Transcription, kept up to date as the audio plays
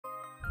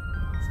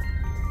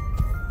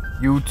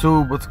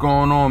YouTube, what's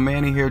going on?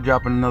 Manny here,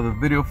 dropping another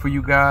video for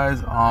you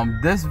guys.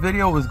 This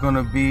video is going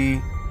to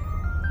be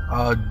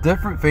a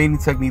different fading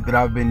technique that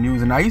I've been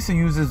using. I used to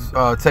use this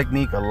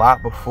technique a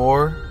lot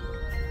before,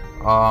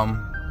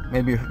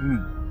 maybe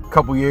a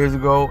couple years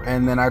ago,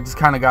 and then I just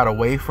kind of got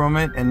away from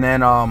it. And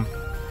then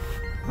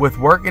with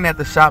working at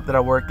the shop that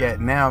I work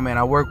at now, man,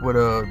 I work with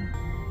a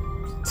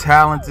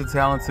talented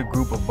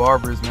group of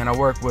barbers, man. I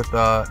work with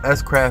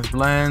S-Craft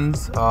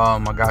Blends.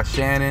 I got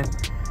Shannon.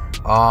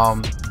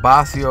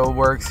 Basio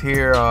works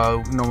here,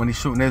 you know, when he's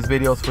shooting his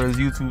videos for his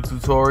YouTube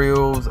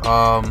tutorials.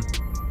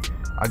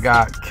 I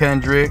got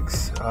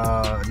Kendricks,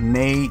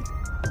 Nate,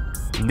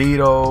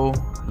 Lido,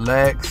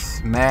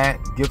 Lex, Matt,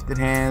 Gifted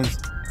Hands.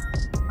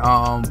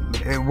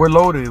 We're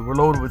loaded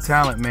with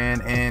talent,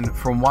 man. And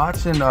from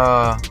watching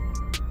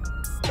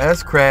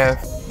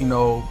S-Craft, you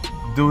know,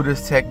 do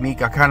this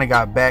technique, I kind of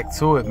got back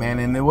to it, man.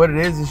 And what it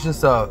is, it's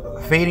just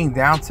a fading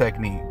down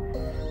technique,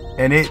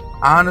 and it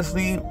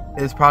honestly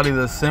is probably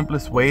the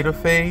simplest way to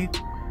fade,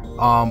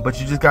 but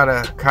you just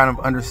gotta kind of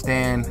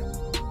understand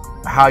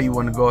how you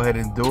want to go ahead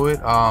and do it.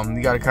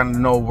 You gotta kind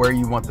of know where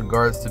you want the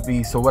guards to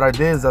be. So what I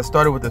did is I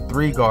started with the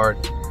 3 guard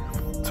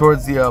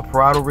towards the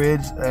parietal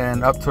ridge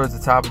and up towards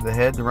the top of the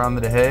head, the round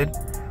of the head.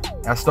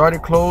 I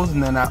started closed,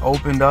 and then I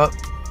opened up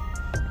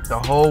the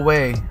whole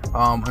way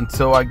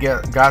until I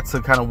got to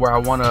kind of where I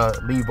want to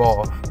leave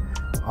off,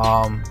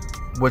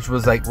 which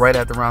was like right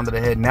at the round of the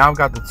head. Now I've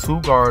got the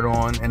 2 guard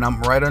on, and I'm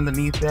right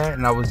underneath that,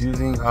 and I was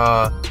using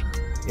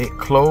it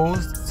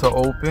closed to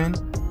open.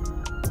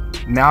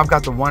 Now I've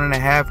got the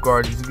 1.5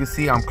 guard. As you can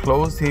see, I'm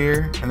closed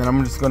here, and then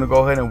I'm just going to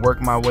go ahead and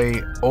work my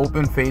way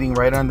open, fading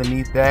right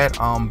underneath that,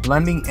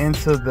 blending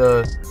into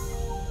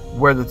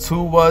where the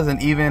 2 was,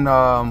 and even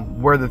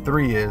where the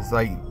 3 is.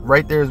 Like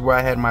right there is where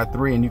I had my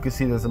 3, and you can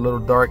see there's a little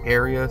dark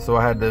area, so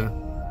I had to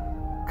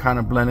kind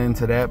of blend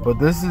into that. But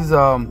this is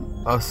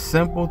a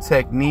simple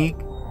technique.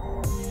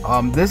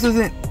 This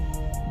isn't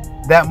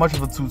that much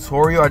of a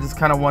tutorial. I just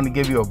kind of want to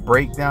give you a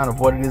breakdown of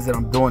what it is that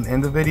I'm doing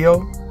in the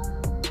video.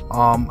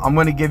 I'm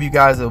going to give you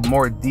guys a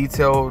more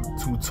detailed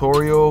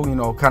tutorial, you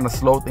know, kind of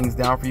slow things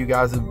down for you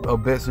guys a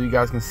bit so you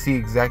guys can see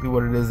exactly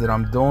what it is that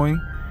I'm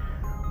doing.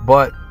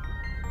 But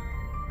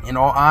in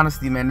all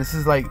honesty, man, this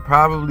is like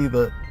probably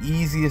the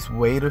easiest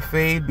way to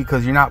fade,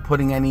 because you're not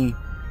putting any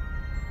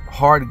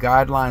hard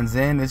guidelines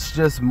in. It's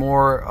just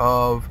more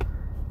of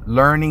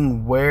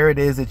learning where it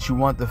is that you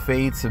want the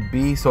fade to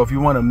be. So if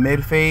you want a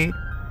mid fade,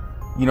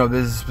 you know,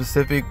 there's a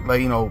specific,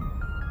 like, you know,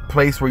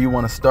 place where you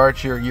want to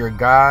start your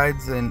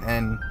guides, and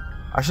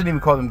I shouldn't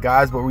even call them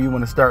guides, but where you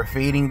want to start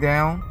fading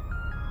down.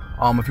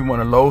 If you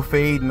want a low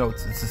fade, you know,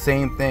 it's the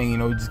same thing. You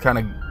know, you just kind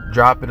of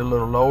drop it a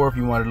little lower. If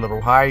you want it a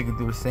little higher, you can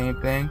do the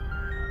same thing.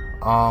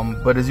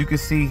 But as you can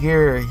see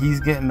here,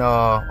 he's getting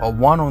a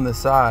 1 on the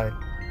side,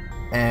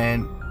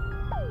 and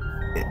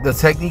the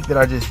technique that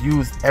I just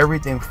used,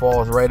 everything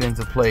falls right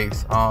into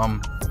place.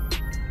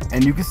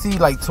 And you can see,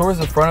 like, towards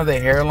the front of the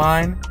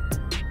hairline,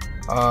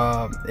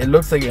 it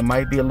looks like it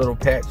might be a little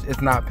patch.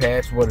 It's not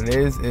patched. What it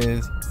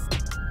is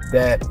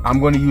that I'm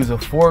going to use a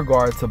 4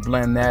 guard to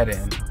blend that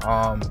in.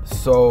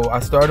 So I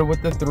started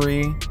with the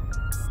 3,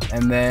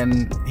 and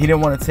then he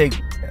didn't want to take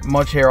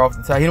much hair off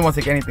the top. He didn't want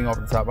to take anything off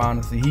the top,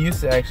 honestly. He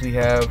used to actually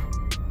have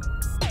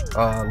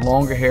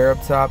longer hair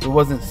up top. It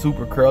wasn't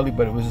super curly,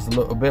 but it was just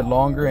a bit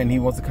longer, and he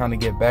wants to kind of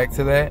get back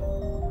to that.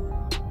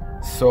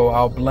 So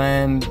I'll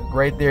blend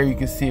right there. You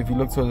can see, if you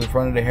look towards the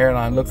front of the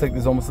hairline, it looks like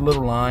there's almost a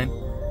little line,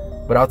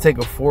 but I'll take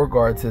a 4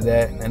 guard to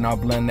that, and I'll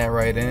blend that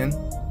right in.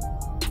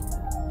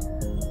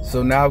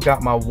 So now I've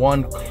got my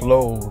 1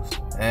 closed,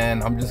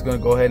 and I'm just gonna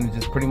go ahead and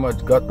just pretty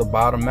much gut the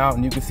bottom out,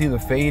 and you can see the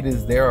fade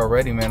is there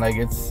already, man. Like,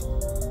 it's,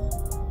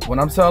 when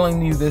I'm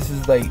telling you this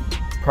is like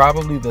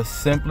probably the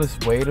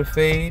simplest way to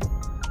fade,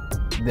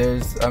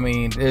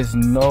 there's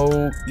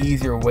no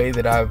easier way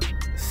that I've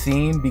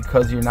seen,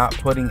 because you're not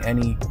putting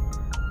any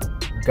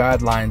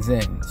guidelines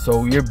in.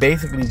 So you're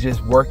basically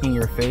just working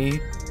your fade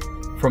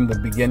from the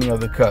beginning of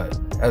the cut,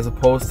 as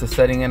opposed to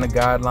setting in a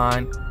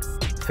guideline,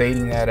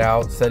 fading that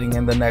out, setting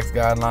in the next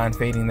guideline,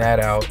 fading that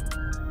out.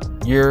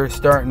 You're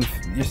starting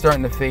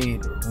to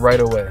fade right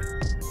away.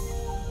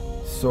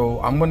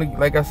 So I'm gonna,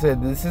 like I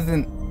said, this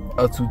isn't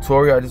a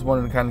tutorial. I just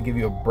wanted to kind of give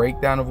you a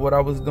breakdown of what I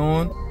was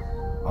doing.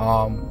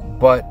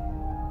 But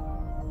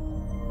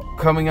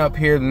coming up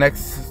here, the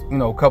next, you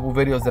know, couple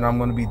videos that I'm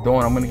going to be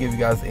doing, I'm going to give you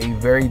guys a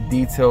very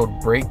detailed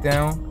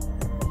breakdown.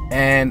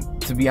 And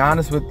to be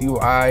honest with you,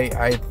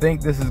 I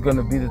think this is going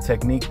to be the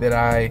technique that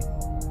I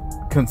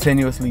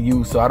continuously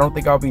use. So I don't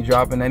think I'll be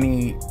dropping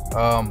any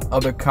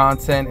other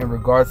content in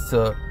regards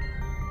to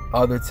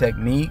other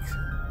techniques.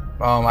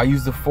 I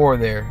used the 4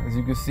 there. As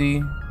you can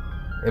see,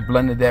 it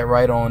blended that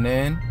right on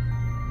in.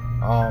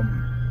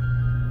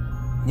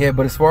 Yeah,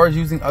 but as far as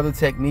using other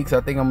techniques,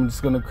 I think I'm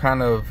just going to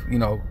kind of, you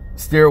know,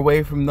 steer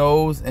away from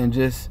those, and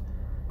just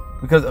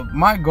because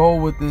my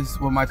goal with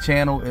my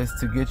channel is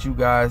to get you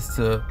guys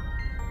to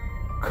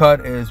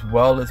cut as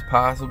well as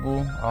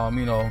possible.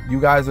 You know, you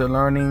guys are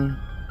learning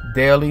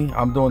daily.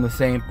 I'm doing the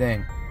same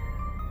thing.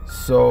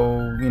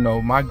 So, you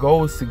know, my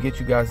goal is to get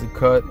you guys to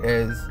cut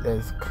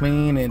as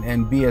clean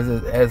and be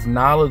as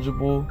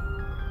knowledgeable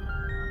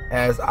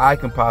as I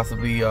can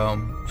possibly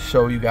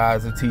show you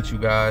guys and teach you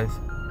guys.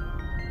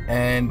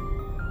 And,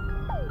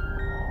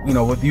 you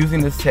know, with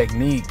using this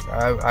technique,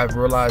 I've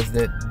realized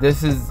that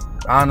this is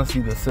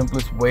honestly the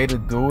simplest way to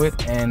do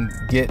it and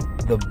get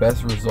the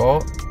best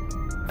result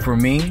for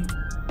me.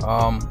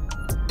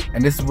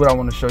 And this is what I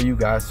want to show you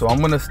guys. So I'm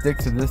going to stick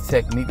to this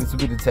technique. This will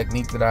be the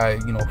technique that I,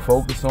 you know,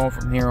 focus on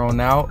from here on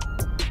out.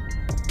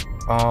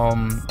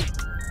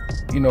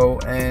 You know,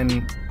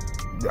 and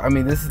I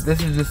mean, this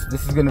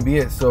is going to be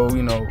it. So,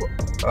 you know,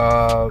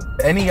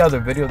 any other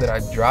video that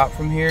I drop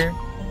from here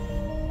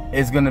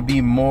is going to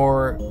be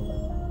more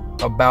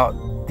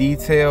about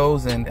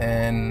details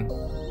and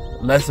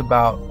less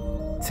about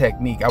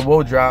technique. I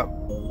will drop,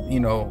 you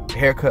know,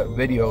 haircut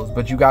videos,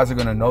 but you guys are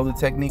going to know the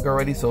technique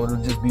already, so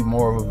it'll just be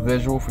more of a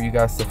visual for you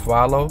guys to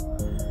follow.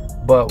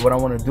 But what I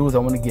want to do is I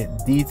want to get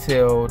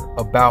detailed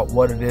about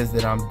what it is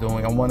that I'm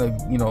doing. I want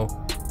to, you know,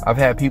 I've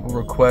had people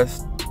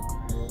request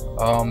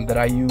that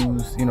I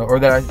use, you know, or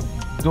that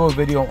I do a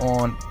video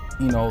on,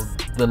 you know,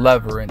 the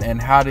lever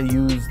and how to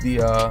use the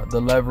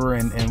lever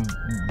and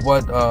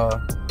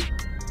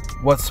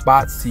what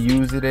spots to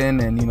use it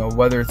in, and, you know,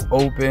 whether it's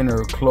open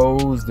or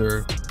closed,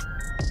 or,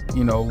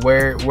 you know,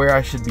 where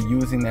I should be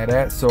using that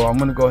at. So I'm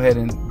gonna go ahead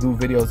and do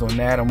videos on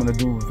that. I'm gonna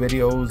do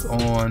videos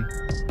on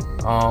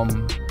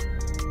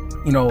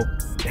you know,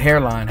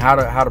 hairline, how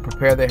to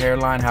prepare the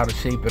hairline, how to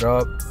shape it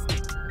up,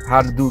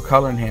 how to do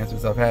color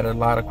enhancements. I've had a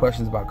lot of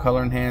questions about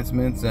color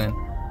enhancements, and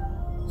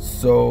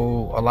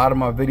so a lot of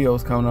my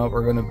videos coming up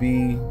are gonna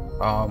be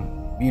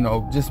you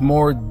know, just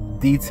more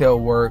detail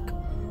work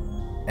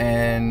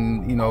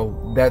and, you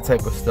know, that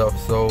type of stuff.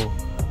 So,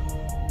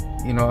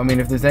 you know, I mean,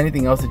 if there's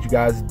anything else that you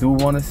guys do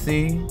want to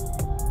see,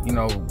 you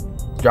know,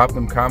 drop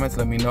them comments,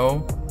 let me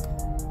know.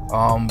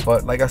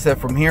 But like I said,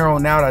 from here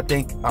on out, I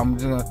think I'm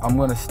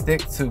gonna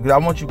stick to, because I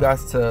want you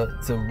guys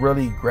to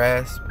really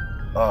grasp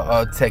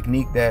a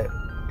technique that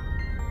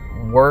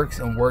works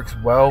and works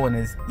well and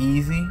is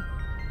easy.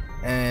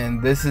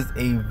 And this is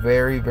a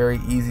very, very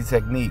easy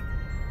technique.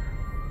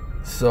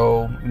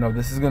 So, you know,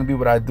 this is gonna be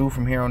what I do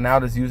from here on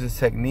out, is use this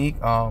technique.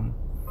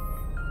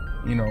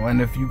 You know,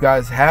 and if you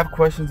guys have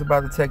questions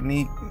about the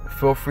technique,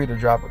 feel free to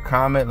drop a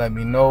comment, let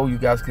me know. You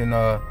guys can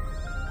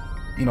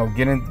you know,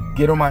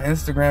 get on my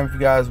Instagram if you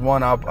guys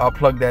want. I'll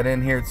plug that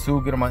in here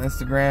too. Get on my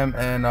Instagram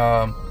and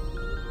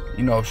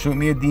you know, shoot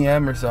me a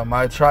DM or something.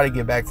 I try to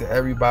get back to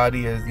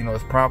everybody as, you know,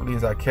 as promptly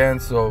as I can.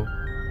 So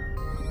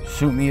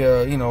shoot me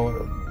a, you know,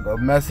 a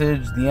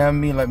message, DM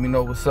me, let me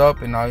know what's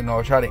up, and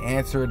I'll try to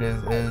answer it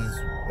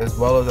as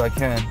well as I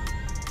can.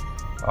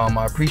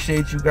 I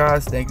appreciate you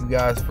guys. Thank you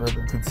guys for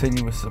the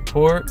continuous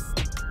support.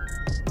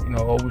 You know,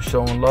 always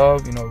showing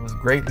love. You know, it was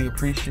greatly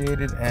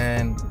appreciated.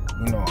 And,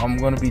 you know, I'm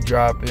going to be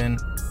dropping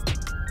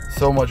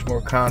so much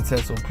more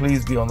content, so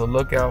please be on the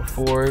lookout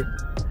for it.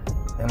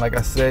 And like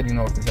I said, you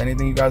know, if there's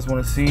anything you guys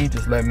want to see,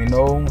 just let me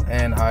know,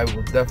 and I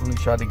will definitely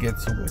try to get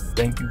to it.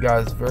 Thank you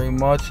guys very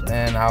much,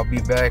 and I'll be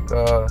back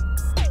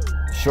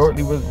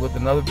shortly with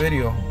another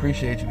video.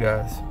 Appreciate you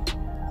guys.